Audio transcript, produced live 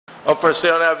Up for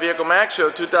sale now, Vehicle Max Show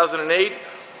 2008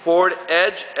 Ford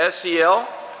Edge SEL,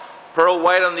 pearl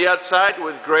white on the outside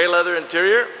with gray leather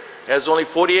interior. It has only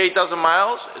 48,000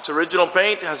 miles. It's original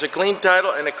paint, has a clean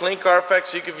title and a clean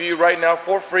Carfax. You can view right now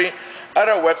for free at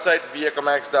our website,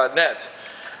 vehiclemax.net.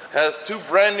 Has two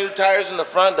brand new tires in the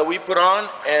front that we put on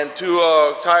and two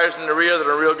tires in the rear that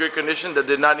are in real good condition that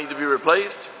did not need to be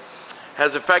replaced.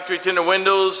 Has a factory tinted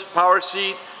windows, power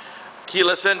seat,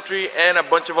 keyless entry, and a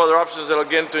bunch of other options that I'll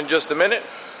get into in just a minute.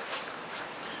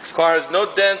 Car has no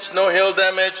dents, no hail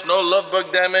damage, no love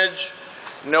bug damage,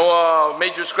 no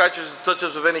major scratches and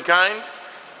touch-ups of any kind.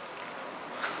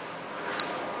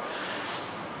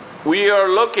 We are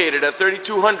located at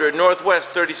 3200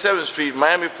 Northwest 37th Street,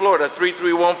 Miami, Florida.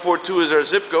 33142 is our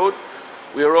zip code.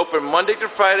 We are open Monday to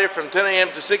Friday from 10 a.m.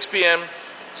 to 6 p.m.,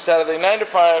 Saturday 9 to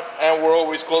 5, and we're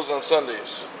always closed on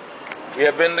Sundays. We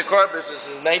have been in the car business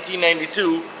since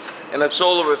 1992 and have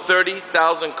sold over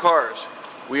 30,000 cars.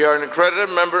 We are an accredited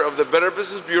member of the Better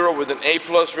Business Bureau with an A+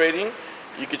 rating.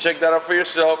 You can check that out for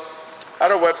yourself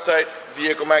at our website,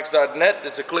 vehiclemax.net.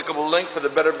 There's a clickable link for the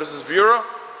Better Business Bureau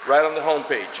right on the home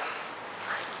page,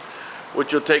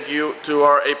 which will take you to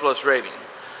our A+ rating.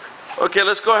 Okay,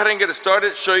 let's go ahead and get it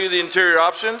started, show you the interior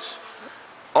options.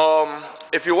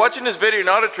 If you're watching this video in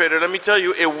Auto Trader, let me tell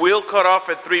you, it will cut off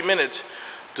at 3 minutes.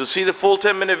 To see the full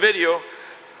 10-minute video,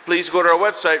 please go to our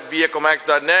website,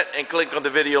 vehiclemax.net, and click on the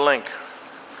video link.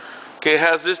 Okay, it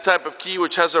has this type of key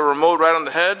which has a remote right on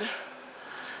the head,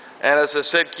 and as I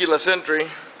said, keyless entry. I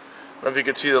don't know if you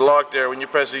can see the lock there. When you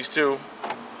press these two,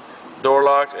 door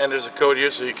locked, and there's a code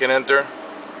here so you can enter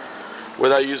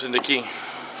without using the key.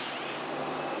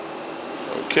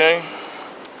 Okay, I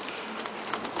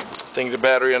think the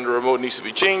battery on the remote needs to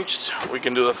be changed. We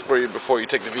can do that for you before you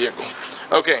take the vehicle.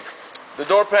 Okay, the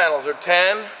door panels are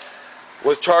tan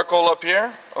with charcoal up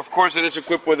here. Of course, it is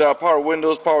equipped with power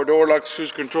windows, power door locks,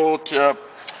 cruise control,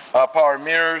 power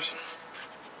mirrors.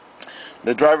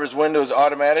 The driver's window is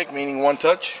automatic, meaning one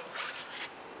touch.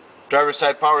 Driver's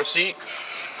side power seat.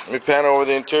 Let me pan over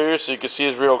the interior so you can see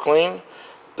it's real clean.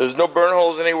 There's no burn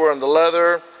holes anywhere on the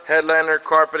leather, headliner,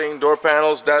 carpeting, door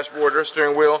panels, dashboard, or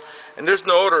steering wheel, and there's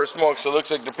no odor of smoke, so it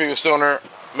looks like the previous owner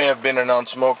may have been a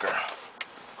non-smoker.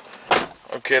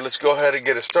 Okay, let's go ahead and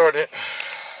get it started.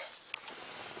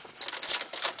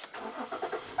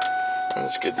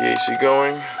 Let's get the AC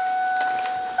going.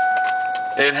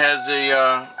 It has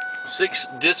a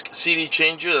 6-disc CD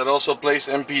changer that also plays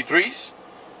MP3s.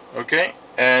 Okay,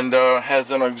 and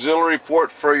has an auxiliary port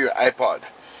for your iPod.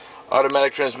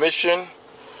 Automatic transmission.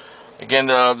 Again,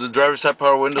 the driver's side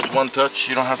power window is one touch.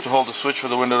 You don't have to hold the switch for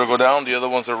the window to go down. The other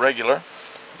ones are regular.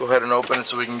 Go ahead and open it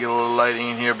so we can get a little lighting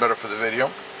in here, better for the video.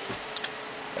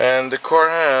 And the car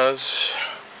has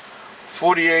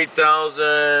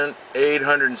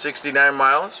 48,869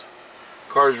 miles.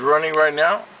 Car is running right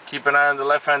now. Keep an eye on the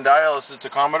left-hand dial. This is the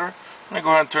tachometer. I'm going to go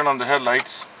ahead and turn on the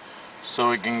headlights so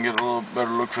we can get a little better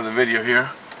look for the video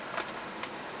here.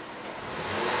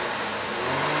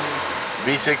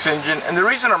 V6 engine, and the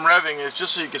reason I'm revving is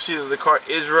just so you can see that the car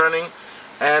is running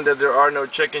and that there are no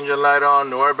check engine light on,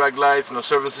 no airbag lights, no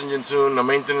service engine soon, no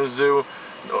maintenance due,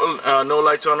 no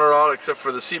lights on at all except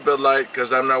for the seatbelt light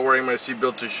because I'm not wearing my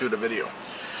seatbelt to shoot a video.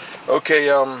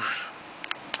 Okay,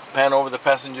 pan over the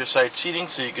passenger side seating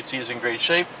so you can see it's in great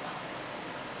shape.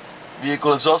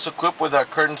 Vehicle is also equipped with our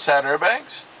curtain side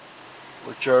airbags,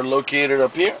 which are located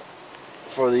up here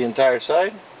for the entire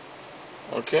side.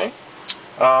 Okay.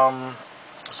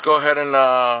 Let's go ahead and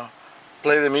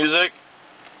play the music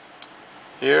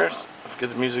here. Let's get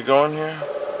the music going here.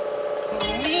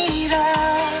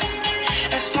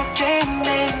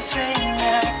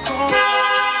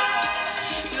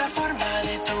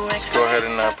 Let's go ahead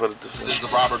and put it this way. This is the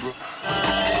Robert group.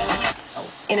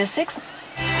 In a 6.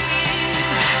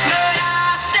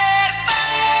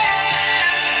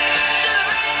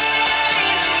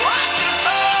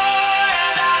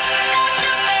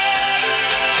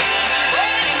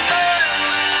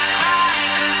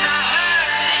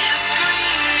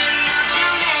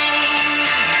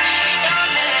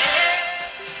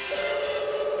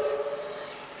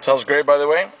 Sounds great, by the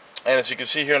way. And as you can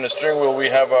see here on the steering wheel, we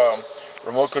have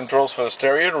remote controls for the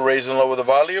stereo to raise and lower the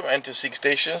volume, and to seek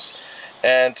stations,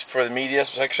 and for the media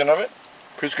section of it.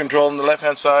 Cruise control on the left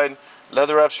hand side,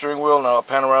 leather wrap steering wheel. Now I'll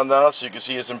pan around now so you can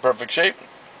see it's in perfect shape.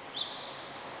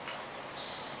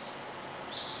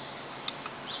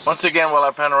 Once again, while I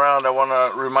pan around, I want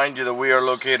to remind you that we are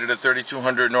located at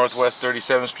 3200 Northwest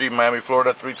 37th Street, Miami,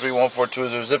 Florida. 33142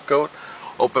 is our zip code.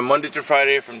 Open Monday to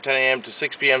Friday from 10 a.m. to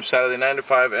 6 p.m. Saturday 9 to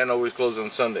 5, and always closed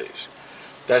on Sundays.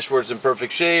 Dashboard's in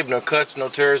perfect shape, no cuts, no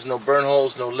tears, no burn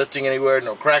holes, no lifting anywhere,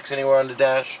 no cracks anywhere on the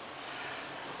dash.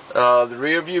 The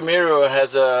rear view mirror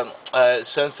has a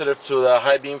sensitive to the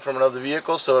high beam from another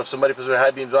vehicle, so if somebody puts their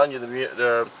high beams on you,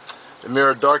 the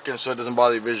mirror darkens so it doesn't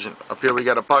bother your vision. Up here we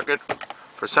got a pocket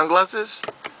for sunglasses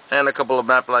and a couple of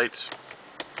map lights.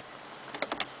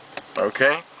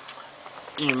 Okay,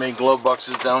 you make glove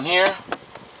boxes down here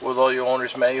with all your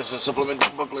owner's manuals and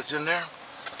supplemental booklets in there.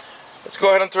 Let's go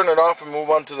ahead and turn it off and move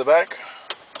on to the back.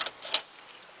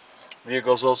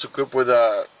 Vehicle's also equipped with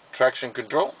traction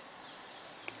control,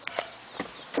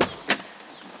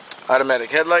 automatic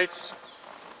headlights.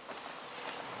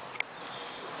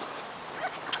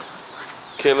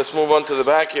 Okay, let's move on to the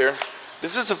back here.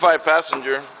 This is a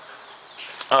 5-passenger,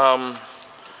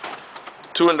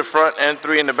 2 in the front and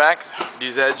 3 in the back.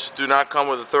 These edges do not come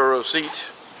with a third-row seat.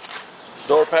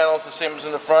 Door panels the same as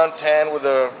in the front, tan with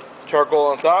a charcoal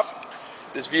on top.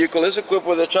 This vehicle is equipped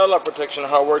with a child lock protection.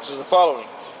 How it works is the following.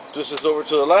 Twist this over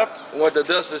to the left. What that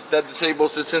does is that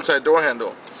disables this inside door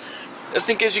handle. Just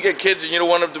in case you get kids and you don't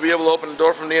want them to be able to open the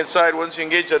door from the inside, once you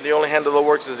engage that, the only handle that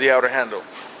works is the outer handle.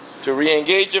 To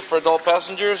re-engage it for adult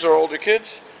passengers or older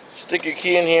kids, stick your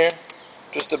key in here,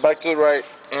 twist it back to the right,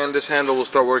 and this handle will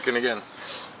start working again.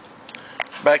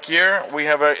 Back here, we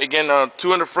have, again,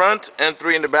 2 in the front and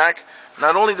 3 in the back.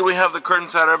 Not only do we have the curtain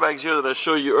side airbags here that I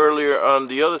showed you earlier on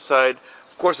the other side,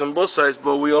 of course on both sides,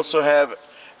 but we also have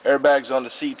airbags on the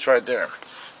seats right there.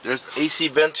 There's AC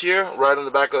vents here, right on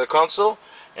the back of the console,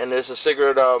 and there's a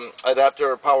cigarette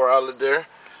adapter or power outlet there,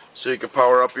 so you can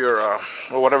power up your,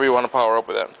 or whatever you want to power up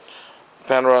with that.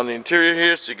 Pan around the interior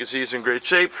here so you can see it's in great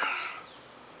shape.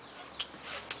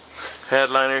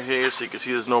 Headliner here so you can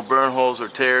see there's no burn holes or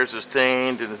tears or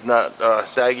stained, and it's not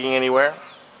sagging anywhere.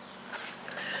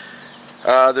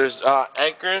 There's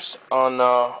anchors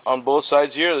on both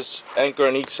sides here. There's anchor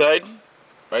on each side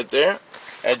right there.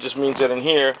 That just means that in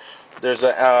here there's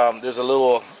a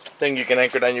little thing you can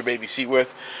anchor down your baby seat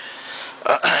with.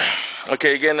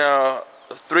 Okay, again,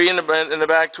 3 in the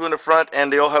back, 2 in the front,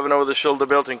 and they all have an over-the-shoulder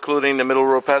belt, including the middle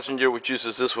row passenger, which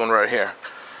uses this one right here.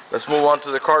 Let's move on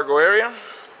to the cargo area.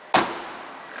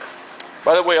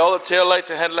 By the way, all the tail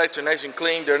lights and headlights are nice and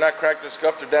clean. They're not cracked or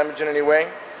scuffed or damaged in any way.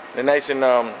 They're nice and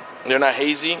they're not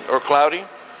hazy or cloudy.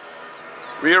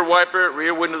 Rear wiper,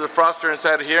 rear window defroster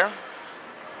inside of here.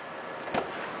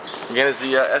 Again, it's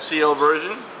the SEL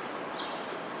version.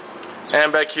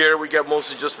 And back here we got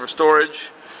mostly just for storage.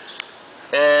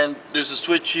 And there's a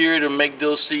switch here to make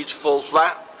those seats fold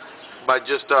flat by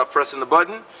just pressing the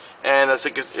button. And I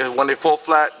think when they fold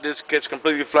flat, this gets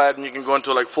completely flat, and you can go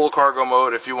into like full cargo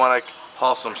mode if you want to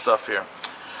haul some stuff here.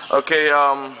 Okay,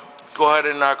 go ahead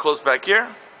and close back here.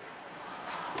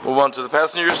 Move on to the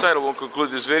passenger side, and we'll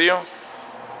conclude this video.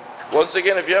 Once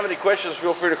again, if you have any questions,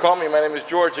 feel free to call me. My name is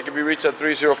George. I can be reached at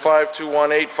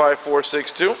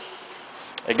 305-218-5462.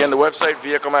 Again, the website,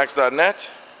 vehiclemax.net.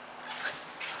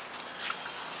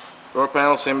 Door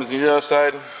panel, same as the other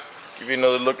side. Give you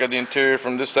another look at the interior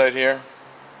from this side here.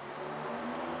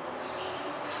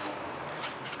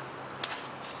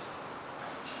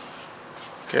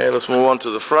 Okay, let's move on to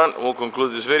the front and we'll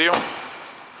conclude this video.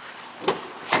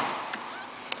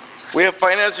 We have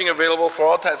financing available for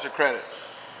all types of credit.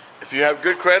 If you have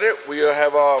good credit, we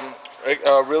have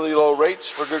really low rates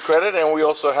for good credit, and we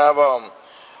also have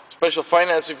special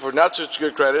financing for not such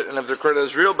good credit, and if the credit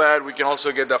is real bad, we can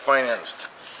also get that financed.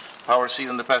 Power seat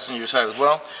on the passenger side as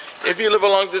well. If you live a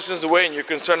long distance away and you're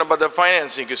concerned about the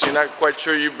financing because you're not quite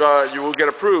sure you will get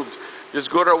approved, just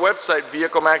go to our website,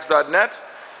 vehiclemax.net.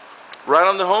 Right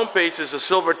on the home page is a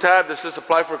silver tab that says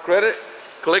apply for credit.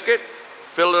 Click it,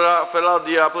 fill out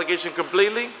the application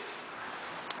completely,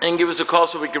 and give us a call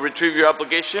so we can retrieve your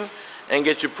application and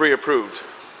get you pre-approved.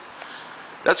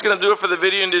 That's going to do it for the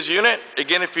video in this unit.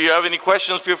 Again, if you have any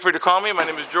questions, feel free to call me. My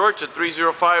name is George at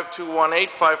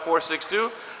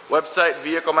 305-218-5462. Website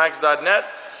vehiclemax.net,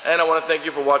 and I want to thank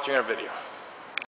you for watching our video.